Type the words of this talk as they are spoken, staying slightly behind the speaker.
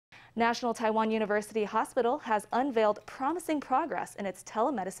National Taiwan University Hospital has unveiled promising progress in its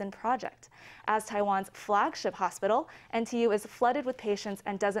telemedicine project. As Taiwan's flagship hospital, NTU is flooded with patients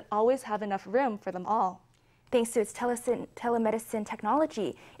and doesn't always have enough room for them all. Thanks to its telemedicine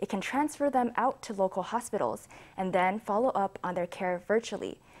technology, it can transfer them out to local hospitals and then follow up on their care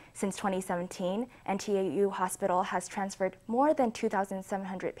virtually. Since 2017, NTU Hospital has transferred more than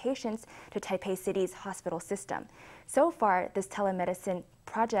 2,700 patients to Taipei City's hospital system. So far, this telemedicine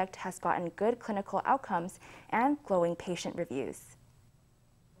project has gotten good clinical outcomes and glowing patient reviews.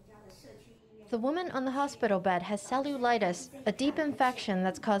 The woman on the hospital bed has cellulitis, a deep infection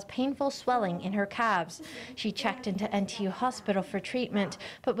that's caused painful swelling in her calves. She checked into NTU Hospital for treatment,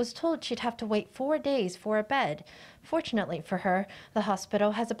 but was told she'd have to wait 4 days for a bed. Fortunately for her, the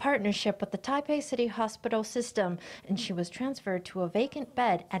hospital has a partnership with the Taipei City Hospital system, and she was transferred to a vacant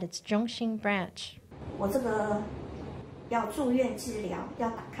bed at its Zhongxing branch.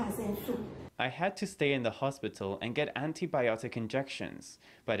 I had to stay in the hospital and get antibiotic injections,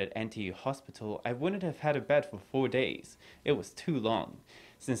 but at NTU Hospital, I wouldn't have had a bed for 4 days. It was too long.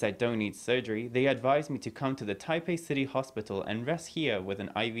 Since I don't need surgery, they advised me to come to the Taipei City Hospital and rest here with an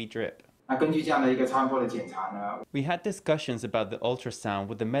IV drip. We had discussions about the ultrasound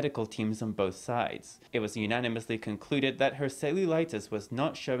with the medical teams on both sides. It was unanimously concluded that her cellulitis was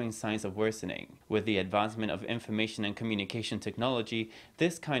not showing signs of worsening. With the advancement of information and communication technology,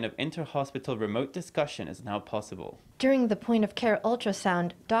 this kind of inter-hospital remote discussion is now possible. During the point-of-care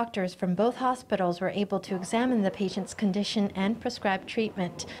ultrasound, doctors from both hospitals were able to examine the patient's condition and prescribe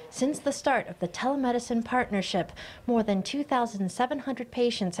treatment. Since the start of the telemedicine partnership, more than 2,700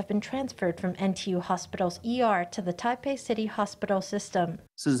 patients have been transferred from NTU Hospital's ER to the Taipei City Hospital system.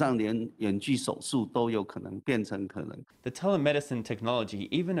 The telemedicine technology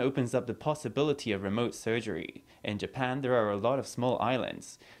even opens up the possibility of remote surgery. In Japan, there are a lot of small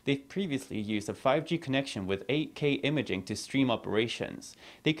islands. They've previously used a 5G connection with 8K imaging to stream operations.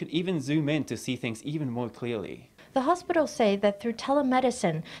 They could even zoom in to see things even more clearly. The hospitals say that through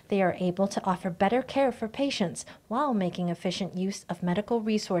telemedicine, they are able to offer better care for patients while making efficient use of medical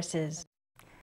resources.